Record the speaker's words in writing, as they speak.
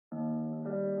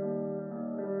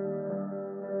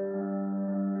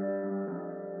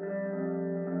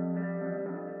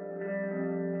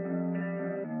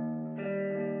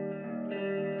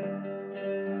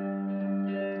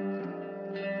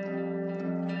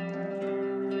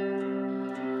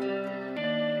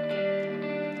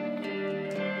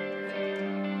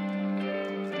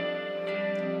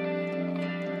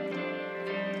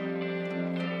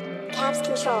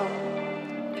CapsCtrl.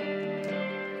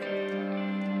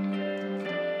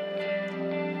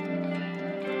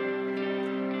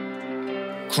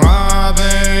 Cry,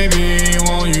 baby,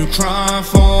 won't you cry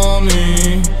for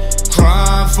me?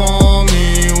 Cry for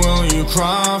me, will you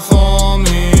cry for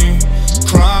me?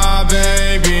 Cry,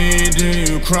 baby,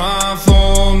 do you cry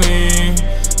for me?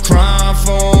 Cry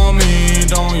for me,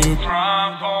 don't you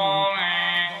cry for me?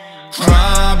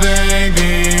 Cry,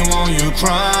 baby, won't you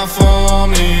cry for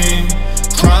me?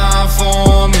 Cry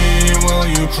for me, will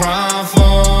you cry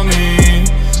for me?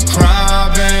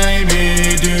 Cry,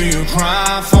 baby, do you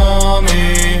cry for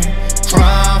me?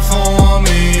 Cry for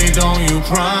me, don't you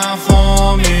cry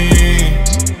for me?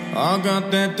 I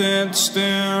got that dead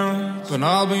stare, but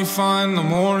I'll be fine in the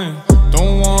morning.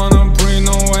 Don't wanna breathe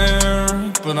no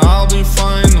air, but I'll be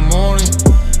fine in the morning.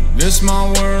 This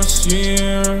my worst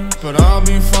year, but I'll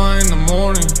be fine in the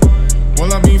morning.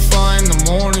 Will I be fine in the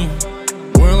morning?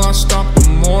 Will I stop the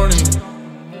morning?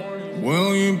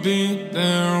 Will you be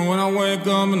there when I wake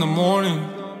up in the morning?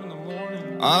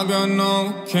 I got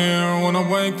no care when I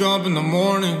wake up in the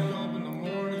morning.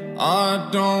 I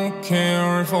don't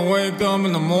care if I wake up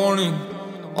in the morning.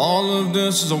 All of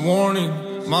this is a warning.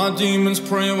 My demons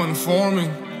pray when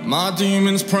forming. My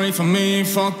demons pray for me.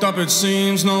 Fucked up it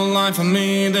seems, no life for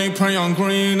me. They prey on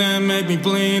greed and make me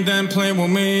bleed, then play with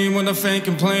me with a fake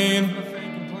and plead.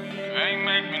 They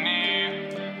make me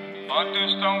need, but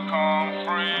this don't come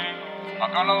free. I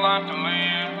got a life to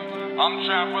live, I'm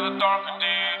trapped with a darker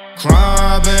deed.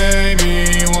 Cry,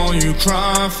 baby, won't you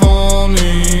cry for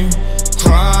me?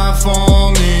 Cry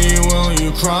for me, will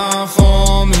you cry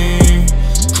for me?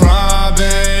 Cry,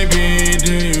 baby,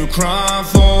 do you cry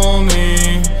for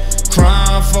me?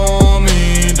 Cry for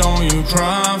me, don't you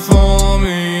cry for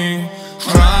me?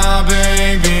 Cry,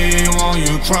 baby, won't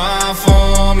you cry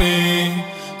for me?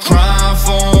 Cry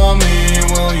for me,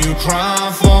 will you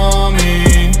cry for me?